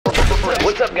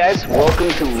What's up, guys? Welcome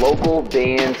to local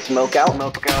band Smokeout.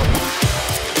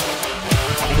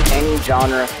 Any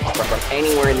genre from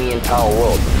anywhere in the entire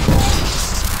world.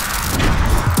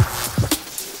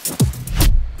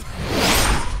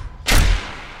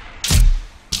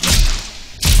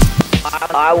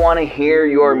 I want to hear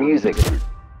your music.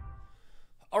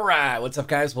 Alright, what's up,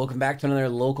 guys? Welcome back to another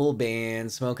local band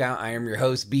Smokeout. I am your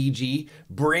host, BG.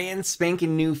 Brand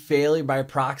spanking new Failure by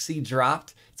Proxy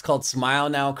dropped. It's called Smile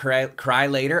Now, Cry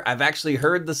Later. I've actually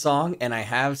heard the song and I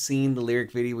have seen the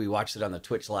lyric video. We watched it on the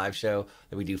Twitch live show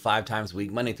that we do 5 times a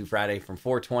week, Monday through Friday from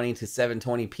 4:20 to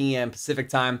 7:20 p.m. Pacific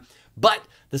time. But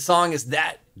the song is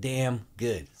that damn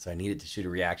good, so I needed to shoot a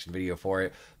reaction video for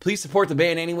it. Please support the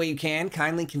band any way you can.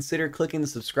 Kindly consider clicking the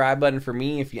subscribe button for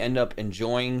me if you end up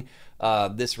enjoying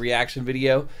this reaction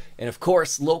video. And of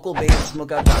course,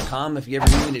 localbandsmokeout.com. If you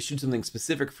ever need me to shoot something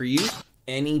specific for you,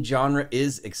 any genre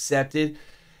is accepted.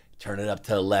 Turn it up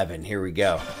to 11. Here we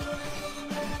go.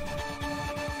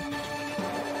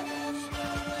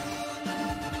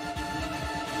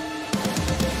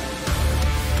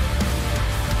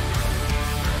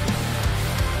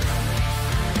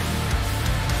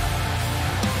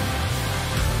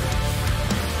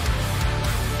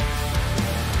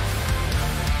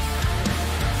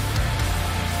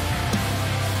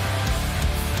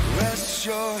 Rest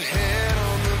your head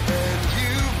on the bed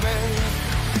you made,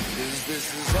 'cause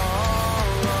this is all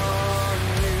on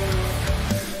you.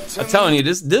 I'm telling you,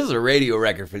 this is a radio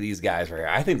record for these guys right here.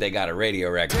 I think they got a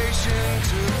radio record. Temptation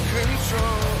took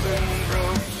control and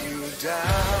broke you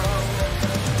down.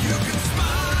 You can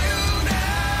smile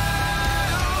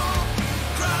now,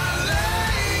 cry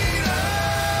later.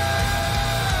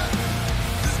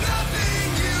 There's nothing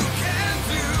you can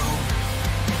do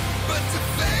but to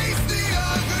face the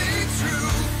ugly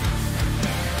truth.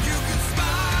 You can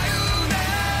smile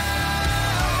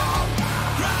now,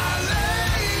 cry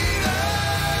later.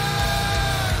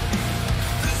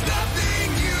 There's nothing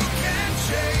you can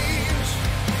change.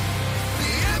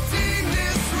 The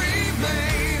emptiness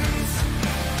remains.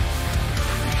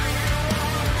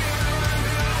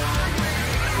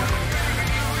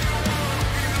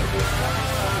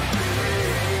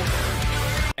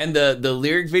 And the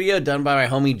lyric video done by my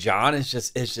homie John is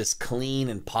just clean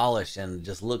and polished and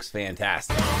just looks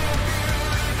fantastic.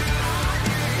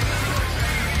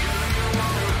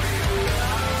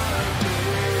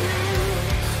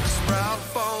 Sprout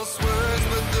false words,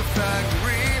 but the fact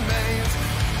remains.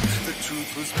 The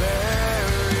truth was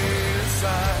buried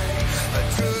inside. I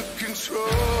took control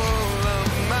of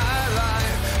my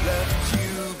life, left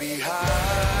you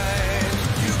behind.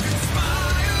 You can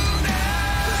smile now,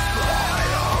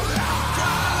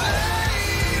 cry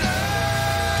later.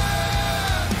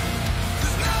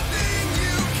 There's nothing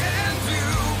you can do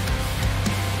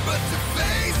but to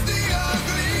face the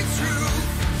ugly truth.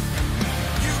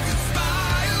 You can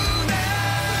smile now,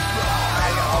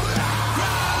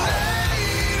 cry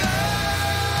later.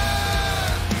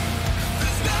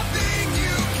 There's nothing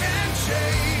you can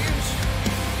change.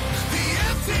 The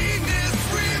emptiness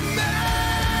remains.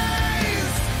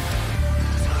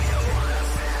 Do you wanna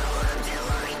feel empty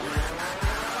like that?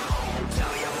 Do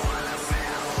you wanna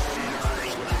feel empty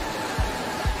like that?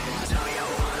 Do you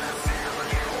wanna feel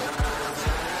empty like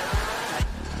that?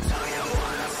 Do you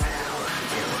wanna feel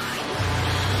empty like that?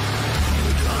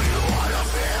 Do you wanna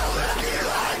feel empty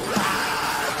like that?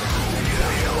 Do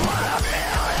you wanna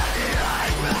feel empty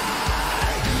like that?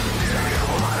 Do you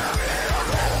wanna feel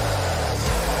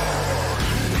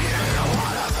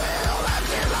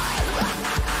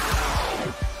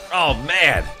Oh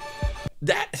man,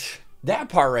 that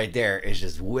part right there is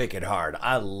just wicked hard.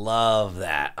 I love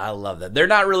that. I love that. They're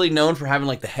not really known for having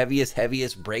like the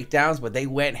heaviest breakdowns, but they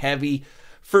went heavy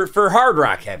for hard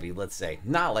rock heavy, let's say.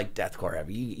 Not like deathcore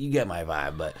heavy. You get my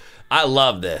vibe, but I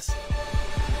love this.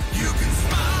 You can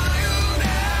smile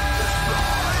now,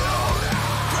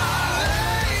 cry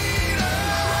later.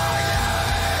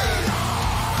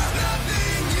 There's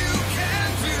nothing you can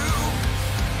do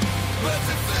but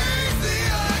to face the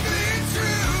ugly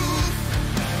truth.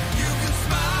 You can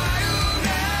smile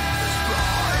now,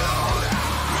 cry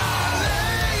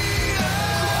later.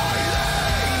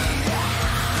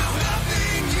 There's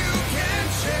nothing you can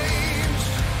change.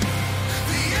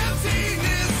 The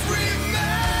emptiness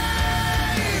remains.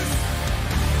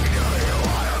 Do you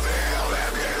wanna feel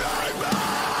empty like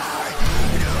mine?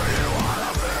 Do you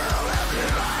wanna feel empty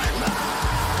like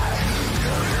mine?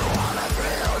 Do you wanna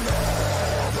feel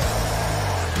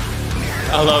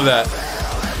I love that.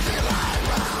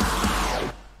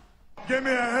 Give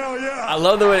me a hell yeah. I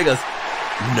love the way it goes.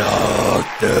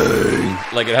 Nothing.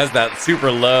 Like it has that super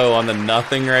low on the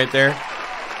nothing right there.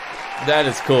 That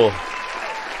is cool.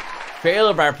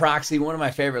 Failure by Proxy, one of my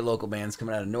favorite local bands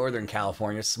coming out of Northern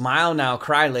California. Smile Now,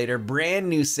 Cry Later, brand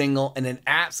new single, and it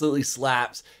absolutely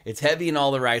slaps. It's heavy in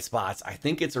all the right spots. I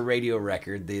think it's a radio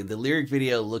record. The lyric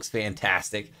video looks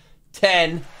fantastic.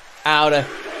 10 out of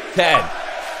 10.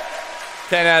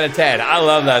 10 out of 10. I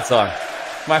love that song.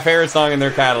 My favorite song in their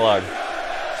catalog.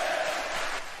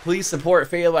 Please support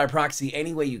Fail by Proxy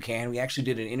any way you can. We actually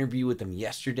did an interview with them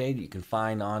yesterday that you can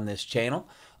find on this channel.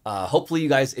 Hopefully you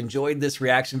guys enjoyed this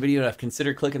reaction video and have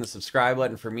considered clicking the subscribe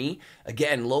button for me.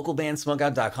 Again,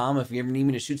 localbandsmokeout.com. If you ever need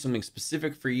me to shoot something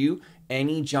specific for you,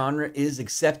 any genre is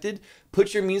accepted.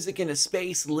 Put your music into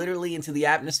space, literally into the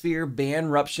atmosphere.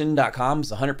 Bandruption.com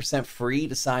is 100% free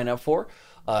to sign up for.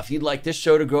 If you'd like this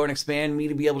show to grow and expand, me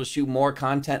to be able to shoot more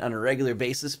content on a regular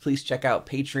basis, please check out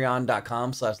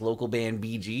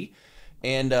patreon.com/localbandbg.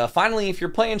 And finally, if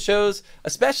you're playing shows,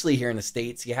 especially here in the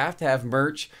States, you have to have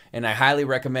merch, and I highly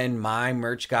recommend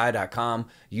mymerchguy.com.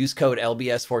 Use code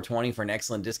LBS420 for an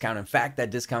excellent discount. In fact, that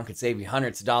discount could save you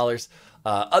hundreds of dollars.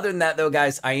 Other than that, though,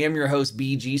 guys, I am your host,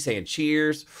 BG, saying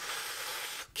cheers,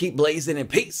 keep blazing, and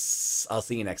peace. I'll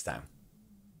see you next time.